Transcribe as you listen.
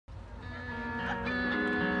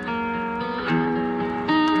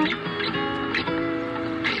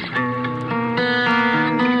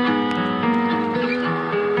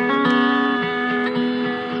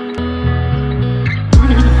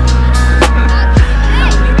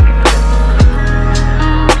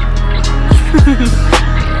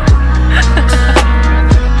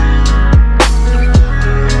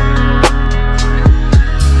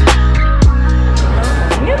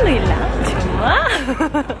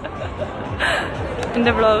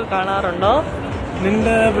എന്റെ വ്ലോഗ് കാണാറുണ്ടോ?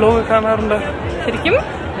 നിന്റെ വ്ലോഗ് കാണാറുണ്ടോ? ശരിക്കും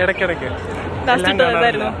ഇടയ്ക്കിടയ്ക്ക്.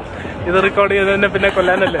 ഇത് റെക്കോർഡ് ചെയ്ത് തന്നെ പിന്നെ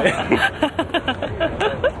കൊല്ലാനല്ലേ?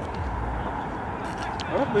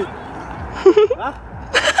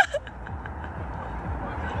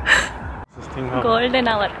 Golden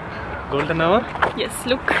hour. Golden hour? Yes,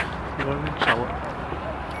 look. Golden shower.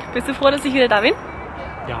 Bist du froh, dass ich wieder da bin?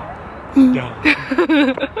 Ja. Ja.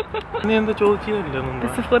 നീ എന്താ ചോദിച്ചില്ല?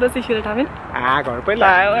 Bist du froh, dass ich wieder da bin? കുഴപ്പമില്ല.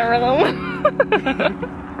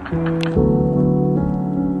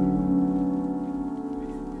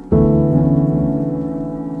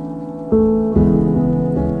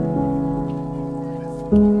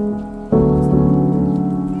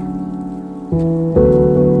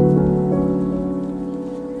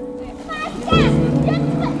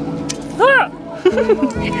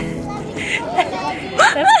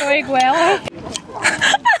 That's going well.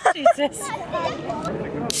 Jesus.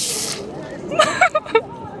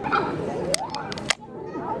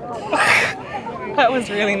 That was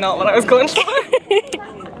really not what I was going for.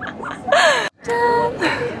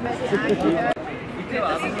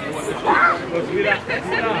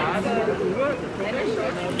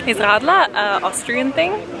 Is Radler an Austrian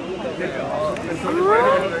thing?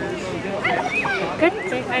 Good.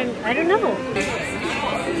 I don't know.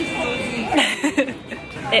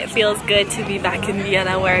 It feels good to be back in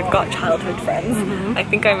Vienna where I've got childhood friends. I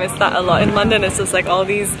think I miss that a lot. In London it's just like all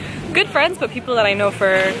these good friends but people that I know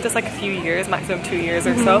for just like a few years, maximum 2 years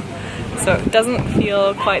or so. So it doesn't feel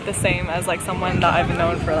quite the same as like someone that I've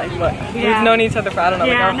known for like what? We've known each other for I don't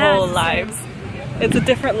know, like our whole lives. It's a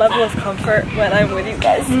different level of comfort when I'm with you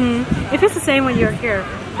guys. It feels the same when you're here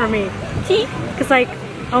for me. Because like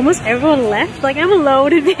almost everyone left. Like I'm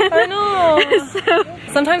alone in Vienna. I know. So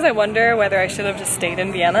sometimes I wonder whether I should have just stayed in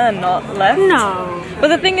Vienna and not left. No. But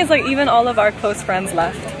the thing is like even all of our close friends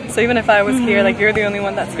left. So even if I was here, like you're the only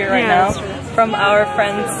one that's here right now. From our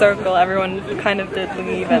friends circle, everyone kind of did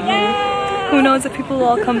leave and who knows if people will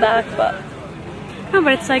all come back, but... No,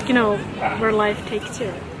 but it's like, you know, where life takes you.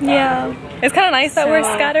 Yeah. It's kind of nice that we're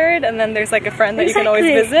scattered and then there's like a friend that you can always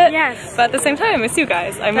visit. Yes. But at the same time, I miss you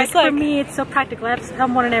guys. I miss like... For me, it's so practical. I have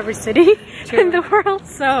someone in every city in the world,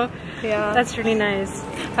 so yeah, that's really nice.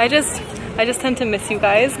 I just tend to miss you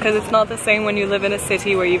guys because it's not the same when you live in a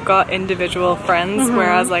city where you've got individual friends,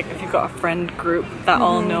 whereas like if you've got a friend group that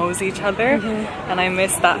all knows each other, and I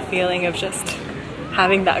miss that feeling of just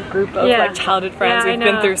having that group of like childhood friends we've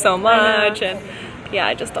been through so much, and yeah,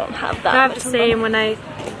 I just don't have that. I have to say,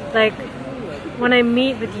 when I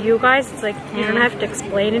meet with you guys, it's like you don't have to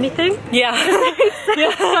explain anything. Yeah.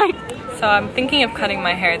 So I'm thinking of cutting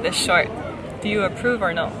my hair this short. Do you approve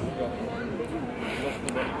or no?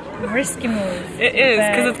 Risky move. It is,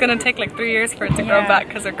 because it's going to take like 3 years for it to grow back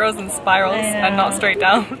because it grows in spirals and not straight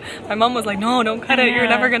down. My mom was like, no, don't cut it,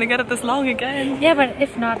 you're never going to get it this long again. Yeah, but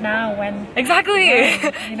if not now, when? Exactly!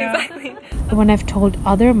 You know? Exactly. When I've told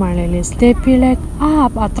other Malayalis, they'd be like,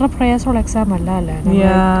 atra prayasola exam allala.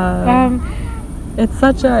 It's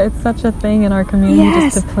such a thing in our community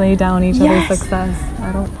just to play down each other's success.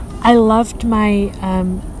 I loved my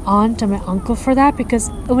aunt and my uncle for that because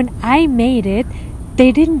when I made it,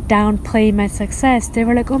 they didn't downplay my success. They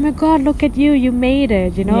were like, oh my god, look at you, you made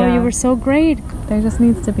it, you know, you were so great. There just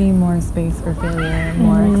needs to be more space for failure,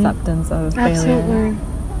 more acceptance of failure,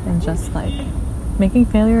 and just like making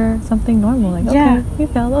failure something normal. Like, okay, you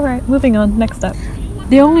failed, alright, moving on, next step.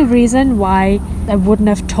 The only reason why I wouldn't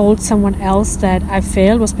have told someone else that I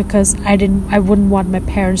failed was because I wouldn't want my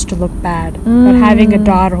parents to look bad about having a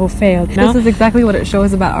daughter who failed. No? This is exactly what it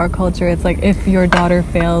shows about our culture. It's like if your daughter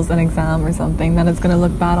fails an exam or something, then it's going to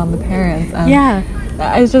look bad on the parents. And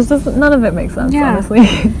it's just none of it makes sense, honestly.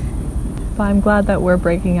 But I'm glad that we're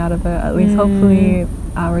breaking out of it. At least hopefully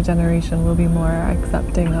our generation will be more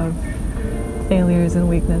accepting of failures and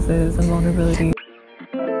weaknesses and vulnerability.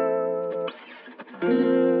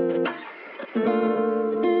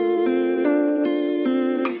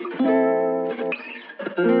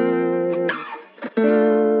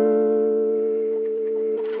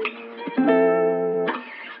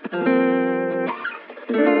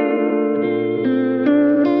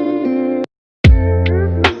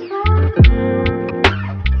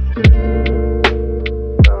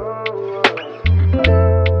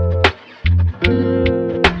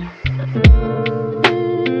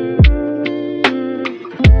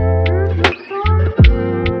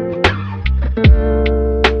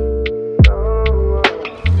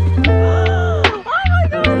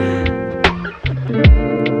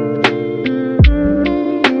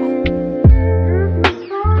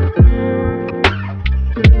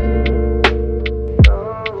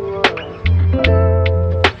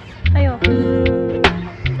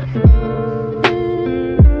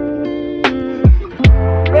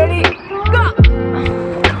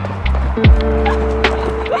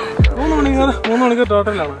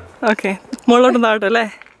 തോട്ടത്തിലാണ്. Okay, മുകളിലോട്ട് താഴോട്ടല്ലേ?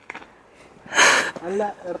 അല്ല,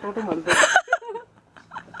 ഇടത്തോട്ടും വലുത്.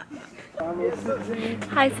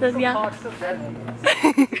 Hi Sylvia.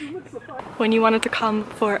 When you wanted to come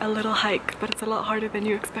for a little hike, but it's a lot harder than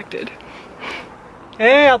you expected.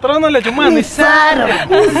 ഏയ് അത്രയൊന്നുമല്ല, ചുമ്മാ നിസ്സാരം.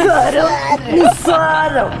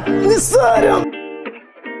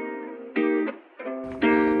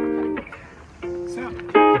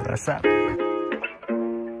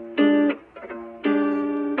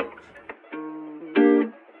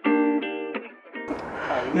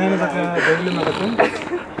 ഞാനിതൊക്കെ daily നടക്കും.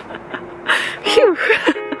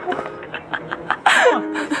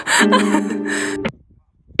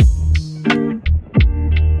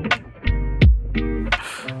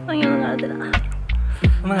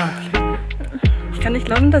 Ich kann nicht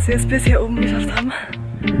glauben, dass wir es bis hier oben geschafft haben.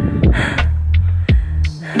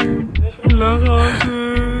 Ich will nach Hause.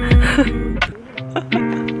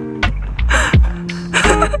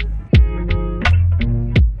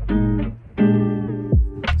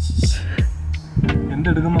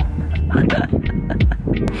 എന്തെടുക്കുന്നു?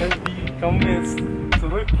 Komm jetzt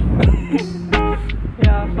zurück.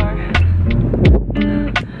 Ja, voll.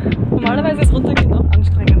 Normalerweise ist runtergehen auch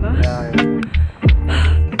anstrengender. Ja.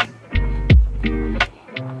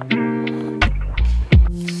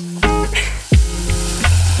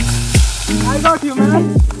 I got you, man.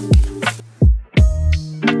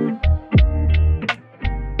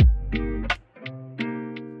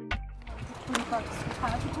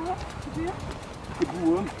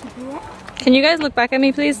 Can you guys look back at me,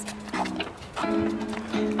 please?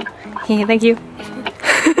 Yeah, thank you.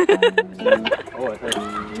 Oh, it hurts.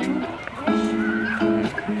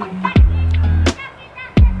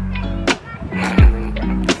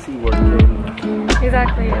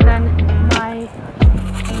 Exactly, and then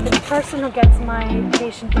the person who gets my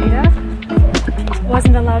patient data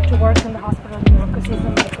wasn't allowed to work in the hospital anymore because he's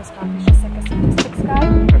a medical staff. He's just like a statistics guy.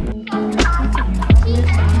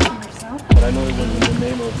 But I know it was in the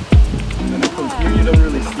name of. And then from here you don't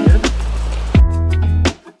really see it.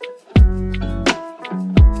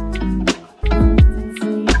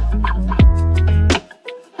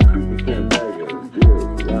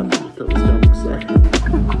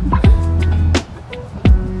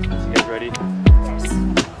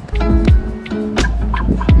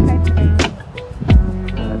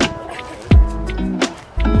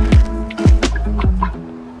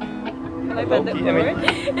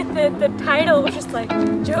 The title was just like,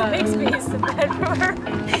 Joe makes me use the bed for her.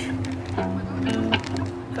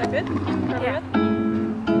 Is that good? Yeah.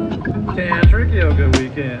 Tantric yoga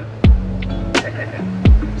weekend.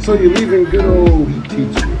 So you're leaving good old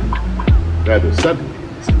teaching, rather suddenly.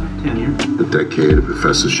 Tenure. A decade of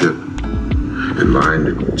professorship in line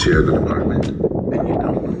to chair the department. And you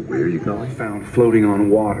don't know where you're going? Found floating on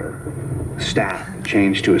water, a staff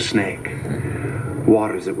changed to a snake.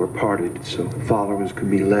 Waters that were parted so followers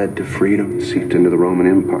could be led to freedom. Seeped into the Roman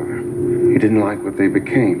Empire. He didn't like what they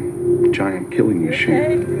became, a giant killing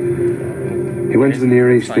machine. He went to the Near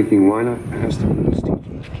East thinking, why not pass them his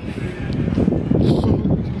teachings?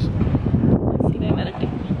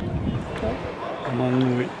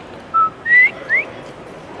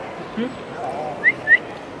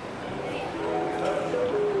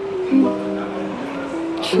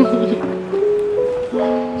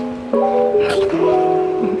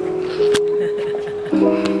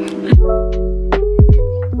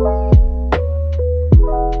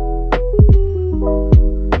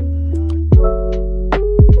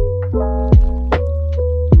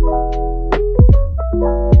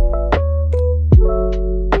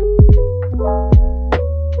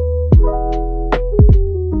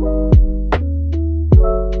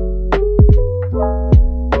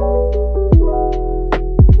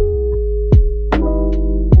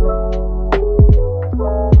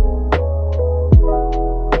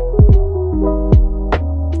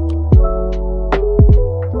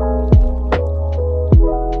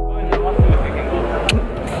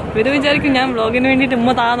 ഇവര് വിചാരിക്കും ഞാൻ വ്ളോഗിന് വേണ്ടിയിട്ട്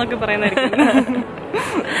ഉമ്മ താന്നൊക്കെ പറയുന്നതായിരിക്കും.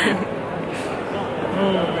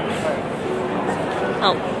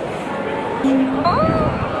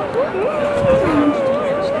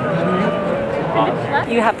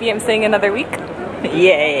 You happy I'm staying another week?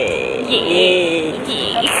 Yay! Yay!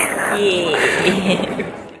 Yay!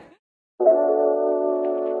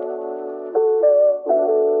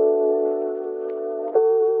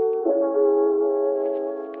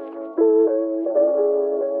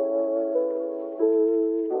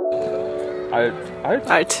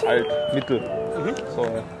 Alt. Mittel. So,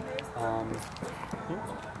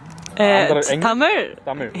 Tamil.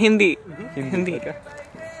 Hindi. Okay.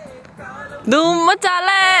 Dum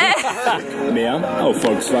chale. Mehr auf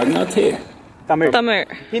Volkswagen.at. Tamil. Tamil.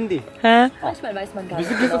 Hindi. Hä? Manchmal weiß man gar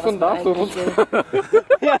Wieso nicht gehst du genau, von was da man so eigentlich runter? will.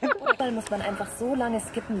 Manchmal muss man einfach so lange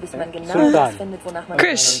skippen, bis man genau Sultan. das findet, wonach man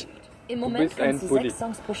Krisch. Im Moment bist ein kannst du Bulli. 6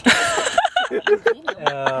 Songs pro Stunde. Kannst du so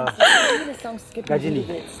viele Songs skippen, wie Gajini. du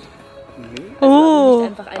willst. Oh.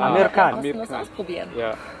 Einfach einen Amerikan. Monat kostenlos ausprobieren.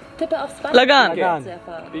 Ja. Tippe auf Spotify, Lagan. um mehr zu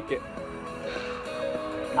erfahren. Pike.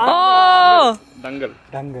 Oh. Dangle.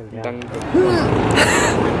 Dangle. Yeah. Dangle.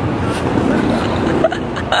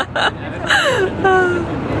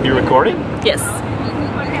 You recording? Yes.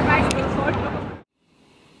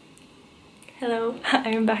 Hello, I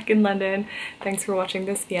am back in London. Thanks for watching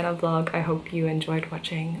this Vienna vlog. I hope you enjoyed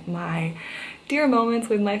watching my dear moments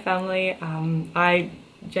with my family. I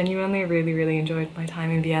genuinely really enjoyed my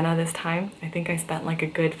time in Vienna this time. I think I spent like a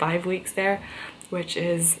good 5 weeks there, which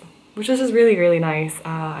is just really nice.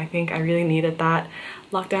 I think I really needed that.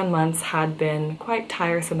 Lockdown months had been quite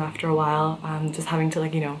tiresome after a while, just having to,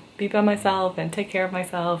 like, you know, be by myself and take care of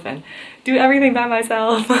myself and do everything by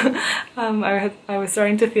myself. I was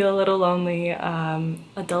starting to feel a little lonely.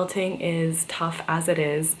 Adulting is tough as it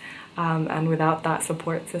is, and without that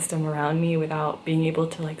support system around me, without being able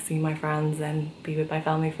to like see my friends and be with my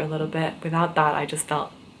family for a little bit, without that I just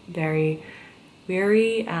felt very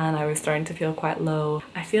weary and I was starting to feel quite low.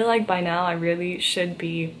 I feel like by now I really should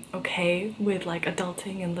be okay with like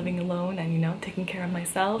adulting and living alone and, you know, taking care of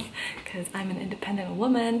myself because I'm an independent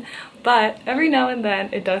woman, but every now and then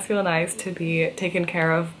it does feel nice to be taken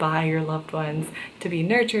care of by your loved ones, to be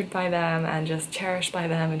nurtured by them and just cherished by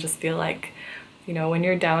them, and just feel like, you know, when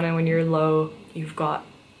you're down and when you're low, you've got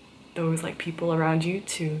those like people around you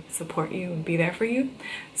to support you and be there for you.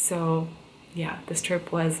 So yeah, this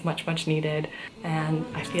trip was much needed and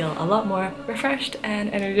I feel a lot more refreshed and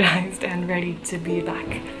energized and ready to be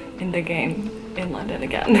back in the game in London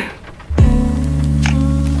again.